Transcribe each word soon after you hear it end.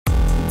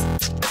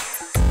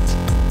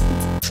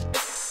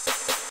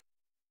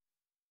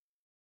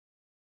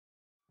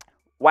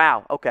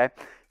Wow, okay.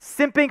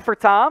 Simping for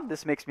Tom.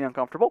 This makes me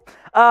uncomfortable.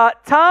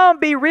 Tom,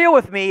 be real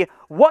with me.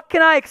 What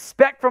can I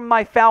expect from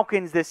my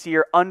Falcons this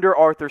year under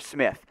Arthur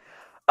Smith?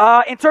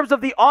 In terms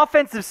of the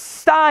offensive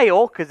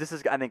style, because this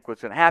is, I think,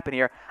 what's going to happen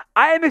here,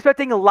 I am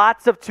expecting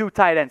lots of 2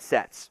 tight end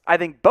sets. I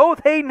think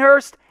both Hayden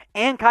Hurst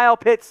and Kyle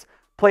Pitts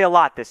play a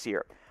lot this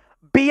year.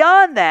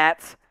 Beyond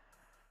that,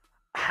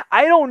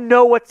 I don't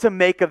know what to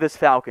make of this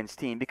Falcons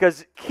team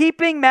because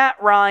keeping Matt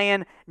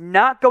Ryan,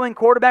 not going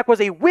quarterback,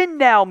 was a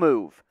win-now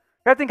move.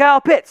 Drafting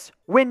Kyle Pitts,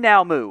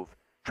 win-now move.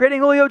 Trading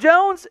Julio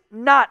Jones,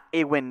 not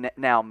a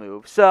win-now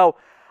move. So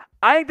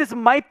I think this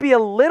might be a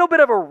little bit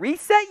of a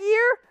reset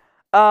year.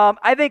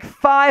 I think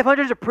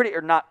 500 is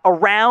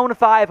around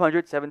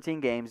 500, 17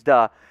 games,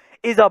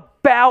 is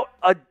about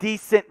a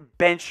decent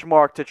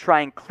benchmark to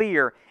try and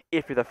clear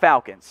if you're the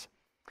Falcons.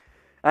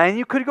 And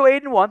you could go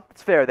 8-1.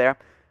 It's fair there.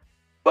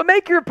 But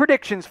make your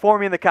predictions for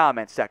me in the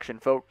comments section,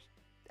 folks.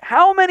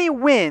 How many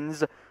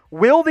wins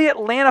will the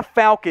Atlanta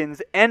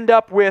Falcons end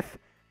up with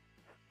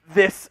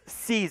this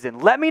season?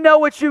 Let me know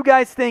what you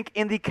guys think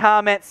in the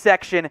comment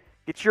section.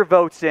 Get your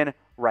votes in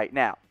right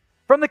now.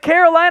 From the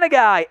Carolina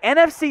guy,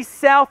 NFC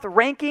South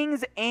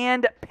rankings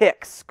and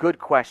picks. Good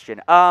question.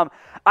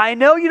 I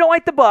know you don't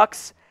like the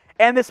Bucs,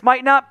 and this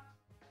might not.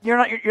 You're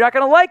not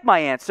going to like my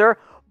answer.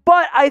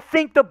 But I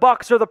think the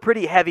Bucs are the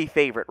pretty heavy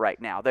favorite right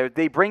now.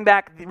 They bring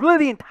back really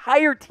the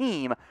entire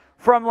team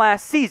from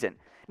last season.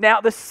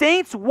 Now, the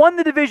Saints won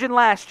the division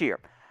last year.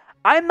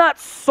 I'm not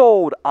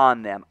sold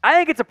on them. I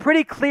think it's a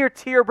pretty clear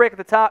tier break at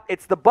the top.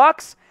 It's the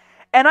Bucs,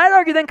 and I'd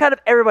argue then kind of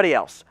everybody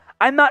else.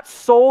 I'm not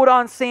sold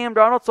on Sam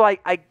Darnold, so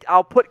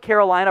I'll put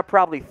Carolina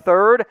probably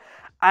third.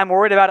 I'm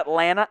worried about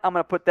Atlanta. I'm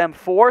going to put them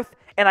fourth,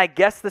 and I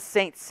guess the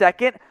Saints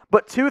second.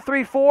 But 2,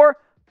 3, 4,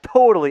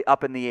 totally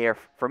up in the air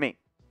for me.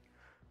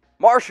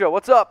 Marsha,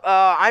 what's up?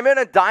 I'm in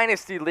a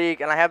dynasty league,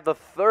 and I have the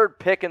 3rd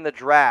pick in the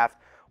draft.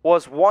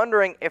 Was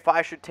wondering if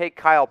I should take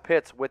Kyle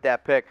Pitts with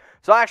that pick.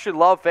 So I actually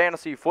love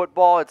fantasy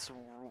football. It's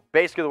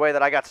basically the way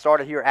that I got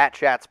started here at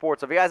Chat Sports.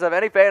 So if you guys have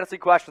any fantasy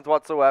questions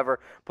whatsoever,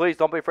 please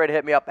don't be afraid to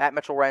hit me up at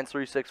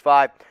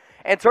MitchellRenz365.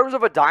 In terms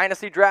of a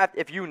dynasty draft,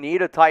 if you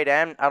need a tight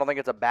end, I don't think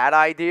it's a bad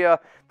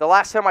idea. The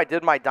last time I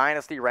did my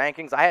dynasty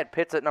rankings, I had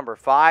Pitts at number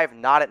 5,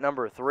 not at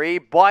number 3,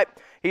 but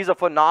he's a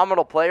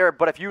phenomenal player.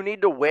 But if you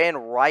need to win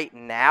right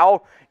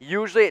now,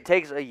 usually it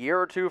takes a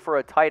year or 2 for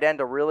a tight end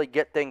to really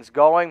get things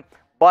going.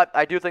 But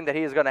I do think that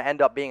he is going to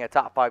end up being a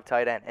top 5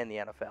 tight end in the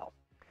NFL.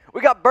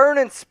 We got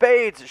Burnin'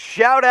 Spades.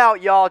 Shout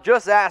out, y'all.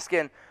 Just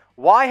asking,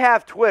 why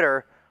have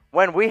Twitter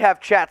when we have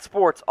Chat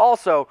Sports?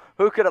 Also,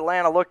 who could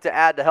Atlanta look to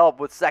add to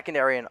help with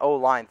secondary and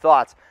O-line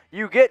thoughts?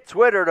 You get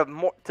Twitter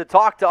to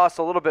talk to us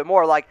a little bit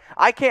more. Like,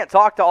 I can't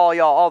talk to all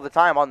y'all all the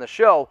time on the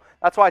show.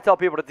 That's why I tell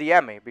people to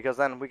DM me, because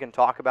then we can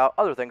talk about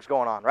other things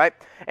going on, right?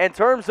 In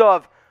terms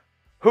of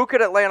who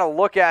could Atlanta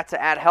look at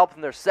to add help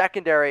in their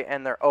secondary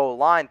and their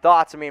O-line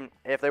thoughts? I mean,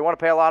 if they want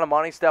to pay a lot of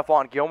money,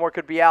 Stephon Gilmore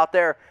could be out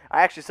there.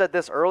 I actually said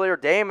this earlier.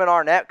 Damon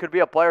Arnett could be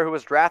a player who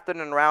was drafted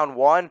in round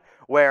 1,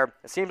 where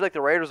it seems like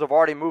the Raiders have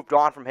already moved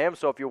on from him.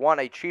 So if you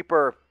want a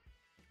cheaper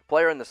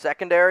player in the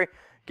secondary,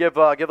 give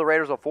the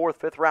Raiders a 4th,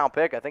 5th round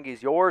pick. I think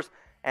he's yours.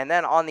 And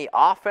then on the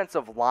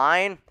offensive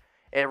line,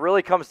 it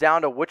really comes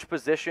down to which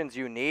positions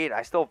you need.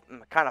 I still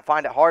kind of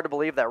find it hard to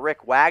believe that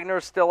Rick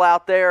Wagner's still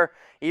out there,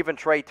 even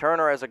Trey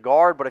Turner as a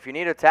guard. But if you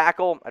need a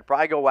tackle, I'd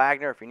probably go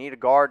Wagner. If you need a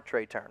guard,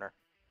 Trey Turner.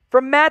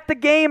 From Matt the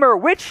Gamer,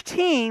 which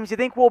teams do you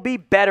think will be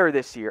better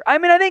this year? I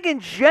mean, I think in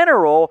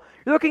general,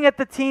 you're looking at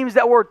the teams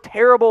that were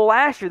terrible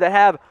last year that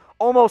have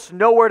almost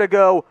nowhere to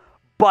go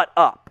but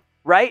up,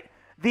 right?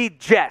 The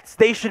Jets,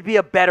 they should be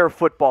a better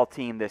football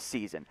team this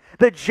season.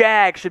 The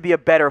Jags should be a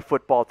better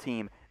football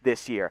team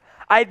this year.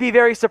 I'd be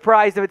very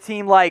surprised if a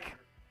team like,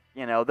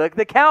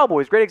 the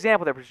Cowboys, great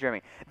example there for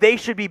Jeremy, they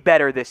should be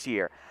better this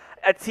year.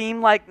 A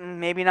team like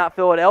maybe not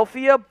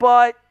Philadelphia,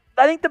 but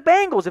I think the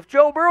Bengals, if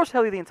Joe Burrow's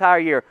healthy the entire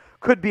year,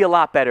 could be a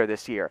lot better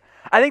this year.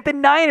 I think the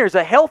Niners,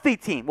 a healthy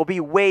team, will be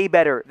way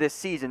better this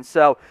season.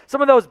 So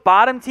some of those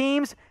bottom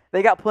teams,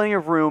 they got plenty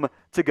of room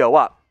to go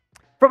up.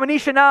 From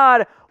Anisha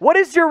Nod, what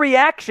is your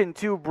reaction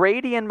to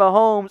Brady and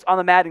Mahomes on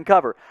the Madden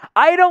cover?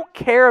 I don't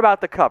care about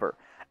the cover.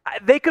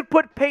 They could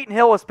put Peyton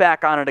Hillis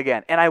back on it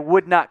again, and I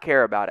would not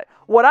care about it.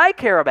 What I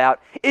care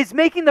about is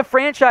making the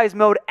franchise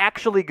mode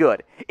actually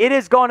good. It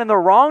has gone in the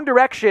wrong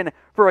direction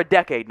for a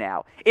decade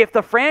now. If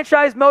the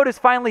franchise mode is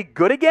finally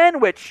good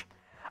again, which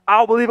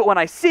I'll believe it when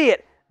I see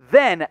it,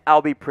 then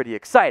I'll be pretty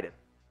excited.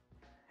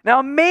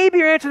 Now, maybe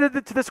your answer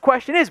to this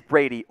question is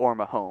Brady or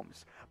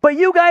Mahomes. But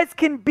you guys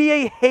can be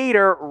a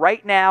hater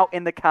right now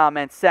in the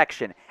comments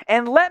section.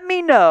 And let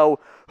me know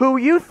who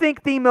you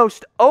think the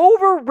most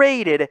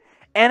overrated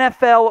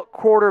NFL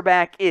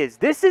quarterback is.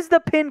 This is the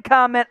pinned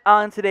comment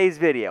on today's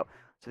video.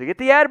 So if you get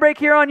the ad break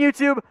here on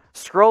YouTube,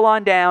 scroll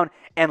on down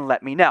and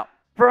let me know.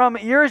 From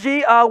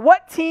Yurji,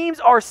 what teams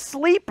are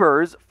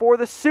sleepers for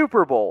the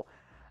Super Bowl?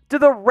 Do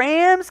the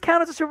Rams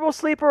count as a Super Bowl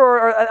sleeper,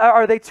 or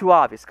are they too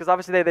obvious? Because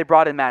obviously they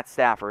brought in Matt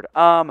Stafford.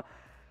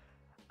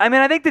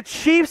 I think the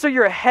Chiefs are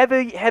your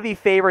heavy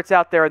favorites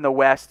out there in the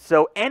West.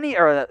 So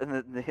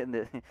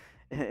in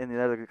in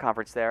the other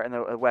conference there in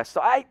the West.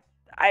 So I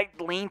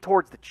lean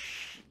towards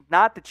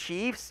not the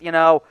Chiefs.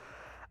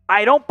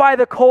 I don't buy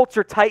the Colts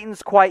or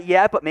Titans quite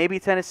yet, but maybe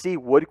Tennessee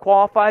would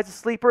qualify as a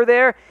sleeper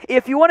there.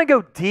 If you want to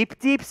go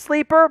deep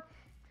sleeper,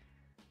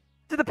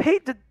 do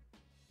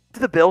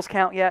the Bills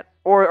count yet?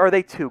 Or are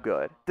they too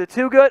good? They're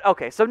too good?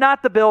 Okay, so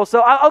not the Bills.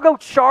 So I'll go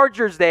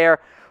Chargers there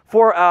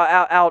for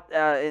out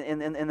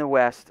in the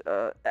West,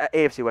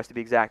 AFC West to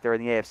be exact, or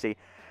in the AFC.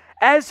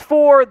 As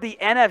for the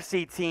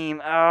NFC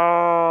team,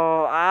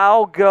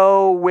 I'll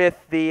go with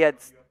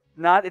it's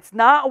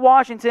not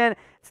Washington,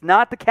 it's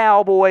not the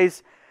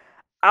Cowboys.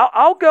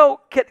 I'll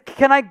go.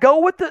 Can I go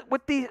with the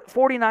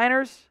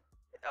 49ers?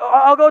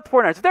 I'll go with the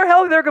 49ers. If they're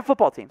healthy, they're a good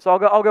football team. So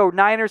I'll go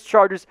Niners,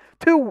 Chargers,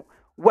 2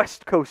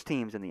 West Coast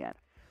teams in the end.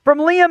 From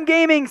Liam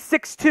Gaming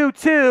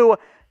 622,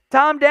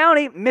 Tom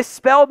Downey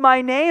misspelled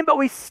my name, but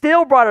we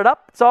still brought it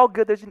up. It's all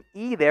good. There's an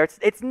E there.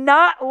 It's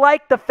not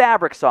like the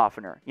fabric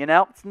softener,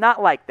 It's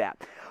not like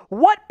that.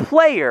 What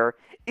player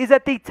is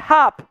at the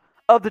top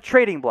of the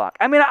trading block?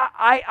 I mean,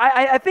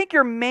 I think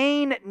your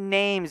main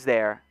names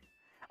there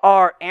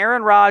are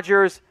Aaron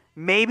Rodgers,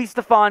 maybe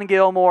Stephon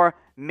Gilmore,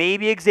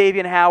 maybe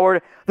Xavier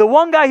Howard. The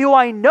one guy who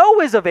I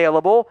know is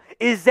available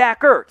is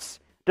Zach Ertz.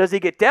 Does he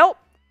get dealt?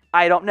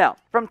 I don't know.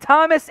 From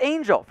Thomas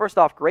Angel, first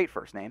off, great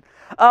first name.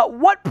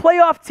 What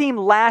playoff team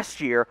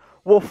last year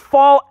will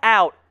fall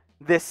out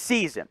this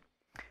season?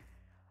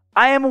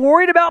 I am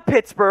worried about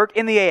Pittsburgh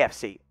in the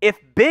AFC. If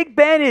Big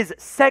Ben is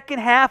second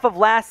half of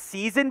last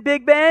season,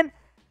 Big Ben,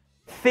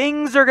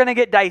 things are going to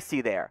get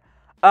dicey there.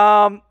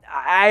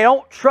 I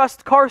don't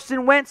trust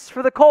Carson Wentz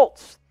for the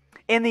Colts.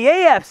 In the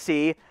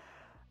AFC,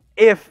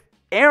 if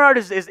Aaron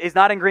Rodgers is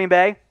not in Green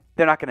Bay,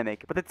 they're not going to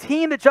make it. But the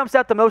team that jumps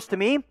out the most to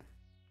me,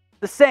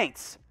 the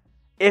Saints.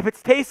 If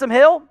it's Taysom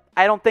Hill,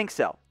 I don't think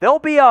so. They'll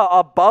be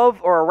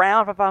above or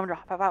around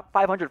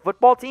 500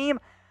 football team.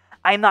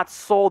 I'm not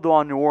sold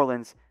on New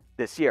Orleans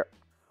this year.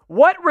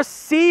 What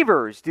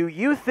receivers do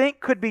you think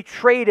could be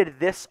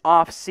traded this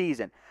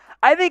offseason?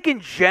 I think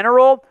in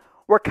general,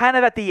 we're kind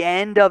of at the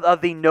end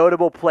of the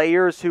notable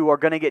players who are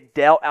going to get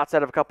dealt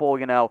outside of a couple,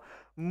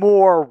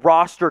 more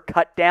roster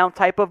cut-down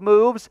type of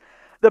moves.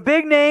 The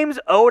big names,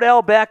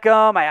 Odell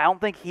Beckham, I don't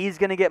think he's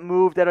going to get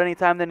moved at any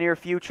time in the near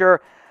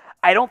future.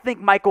 I don't think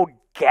Michael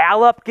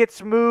Gallup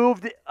gets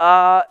moved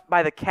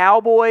by the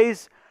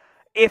Cowboys.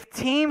 If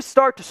teams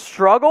start to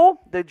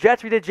struggle, the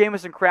Jets redid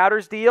Jamison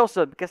Crowder's deal,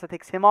 so I guess that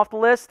takes him off the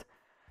list.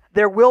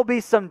 There will be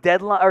some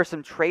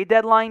trade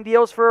deadline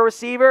deals for a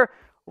receiver.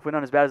 Hopefully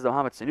not as bad as the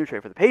Mohamed Sanu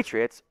trade for the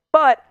Patriots.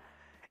 But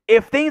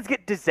if things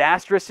get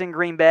disastrous in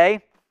Green Bay,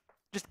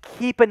 just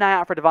keep an eye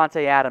out for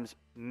Devontae Adams,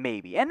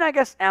 maybe. And I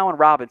guess Allen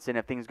Robinson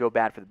if things go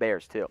bad for the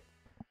Bears, too.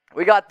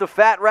 We got the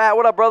Fat Rat.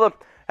 What up, brother?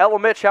 Hello,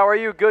 Mitch. How are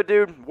you? Good,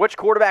 dude. Which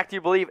quarterback do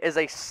you believe is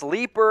a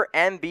sleeper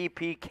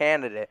MVP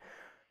candidate?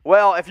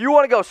 Well, if you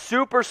want to go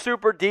super,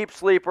 super deep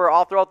sleeper,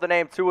 I'll throw out the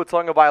name Tua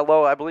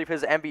Tagovailoa. I believe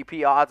his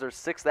MVP odds are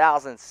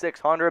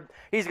 6,600.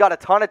 He's got a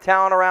ton of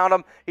talent around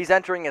him. He's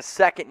entering his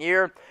second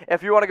year.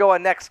 If you want to go a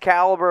next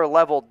caliber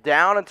level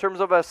down in terms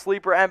of a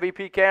sleeper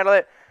MVP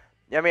candidate,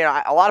 I mean,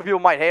 a lot of people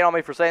might hate on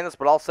me for saying this,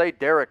 but I'll say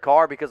Derek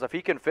Carr, because if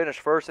he can finish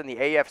first in the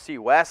AFC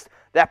West,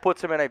 that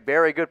puts him in a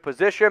very good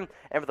position.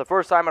 And for the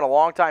first time in a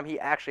long time, he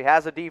actually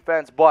has a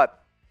defense.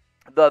 But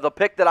the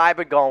pick that I've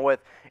been going with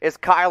is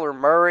Kyler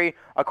Murray,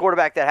 a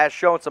quarterback that has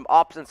shown some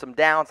ups and some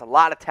downs, a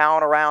lot of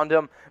talent around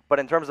him. But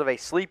in terms of a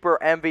sleeper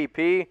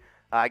MVP,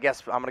 I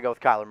guess I'm going to go with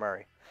Kyler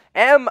Murray.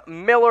 M.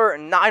 Miller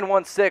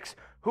 916,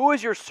 who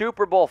is your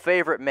Super Bowl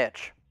favorite,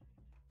 Mitch?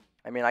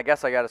 I mean, I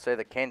guess I got to say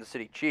the Kansas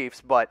City Chiefs,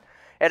 but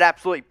it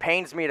absolutely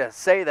pains me to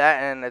say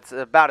that, and it's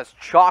about as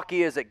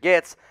chalky as it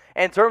gets.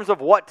 In terms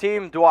of what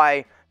team do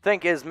I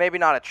think is maybe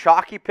not a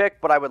chalky pick,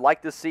 but I would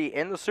like to see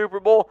in the Super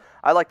Bowl,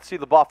 I'd like to see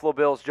the Buffalo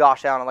Bills,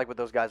 Josh Allen. I like what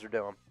those guys are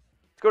doing.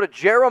 Let's go to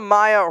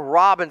Jeremiah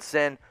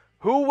Robinson.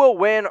 Who will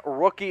win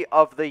Rookie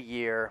of the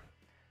Year?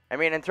 I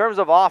mean, in terms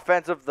of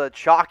offensive, the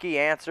chalky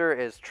answer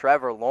is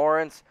Trevor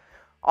Lawrence.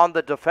 On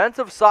the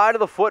defensive side of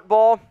the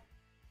football,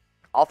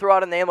 I'll throw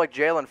out a name like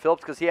Jalen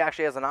Phillips because he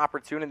actually has an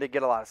opportunity to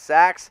get a lot of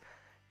sacks.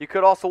 You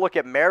could also look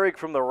at Merrick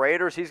from the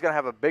Raiders. He's going to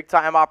have a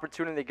big-time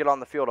opportunity to get on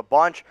the field a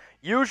bunch.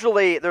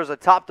 Usually, there's a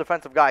top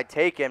defensive guy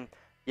taken.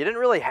 You didn't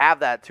really have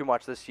that too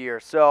much this year.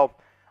 So,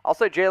 I'll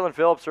say Jalen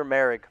Phillips or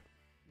Merrick.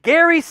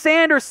 Gary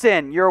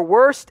Sanderson, your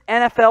worst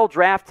NFL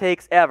draft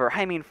takes ever.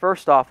 I mean,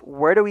 first off,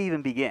 where do we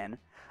even begin?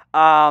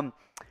 I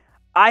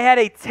had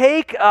a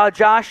take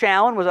Josh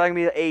Allen was going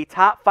to be a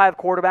top 5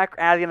 quarterback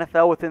out of the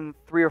NFL within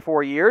 3 or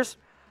 4 years.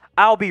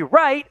 I'll be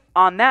right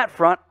on that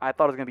front. I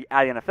thought it was going to be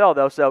out of the NFL,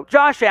 though. So,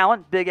 Josh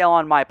Allen, big L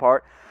on my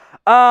part.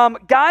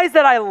 Guys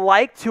that I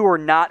liked who are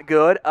not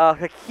good.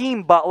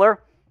 Hakeem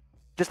Butler,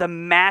 just a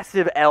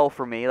massive L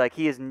for me. Like,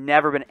 he has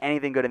never been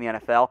anything good in the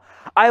NFL.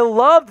 I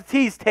loved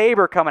Tease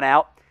Tabor coming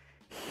out.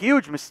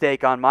 Huge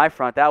mistake on my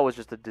front. That was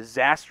just a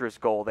disastrous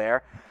goal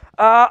there.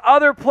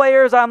 Other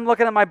players, I'm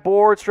looking at my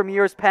boards from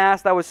years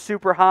past I was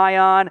super high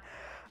on.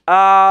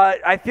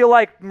 I feel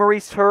like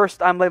Maurice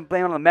Hurst, I'm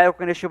blaming on the medical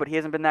condition, but he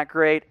hasn't been that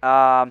great.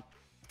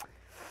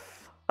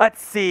 Let's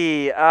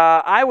see.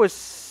 I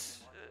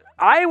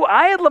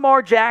had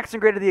Lamar Jackson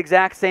graded the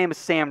exact same as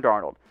Sam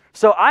Darnold.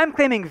 So I'm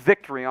claiming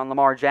victory on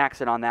Lamar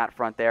Jackson on that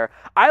front there.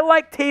 I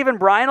like Taven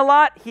Bryan a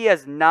lot. He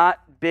has not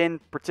been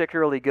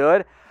particularly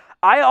good.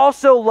 I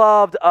also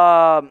loved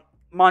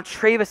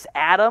Montravius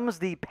Adams,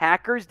 the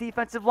Packers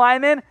defensive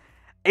lineman.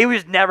 He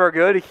was never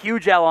good. A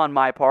huge L on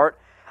my part.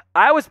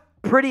 I was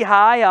pretty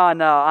high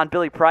on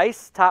Billy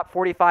Price, top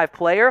 45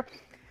 player.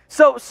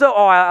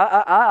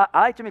 I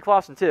like Jimmy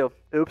Clausen too.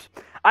 Oops.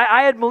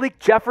 I had Malik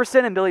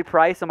Jefferson and Billy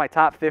Price on my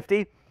top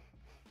 50.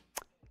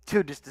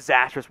 Two just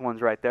disastrous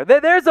ones right there.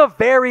 There's a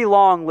very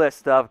long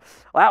list of,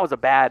 well, that was a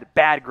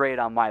bad grade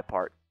on my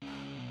part.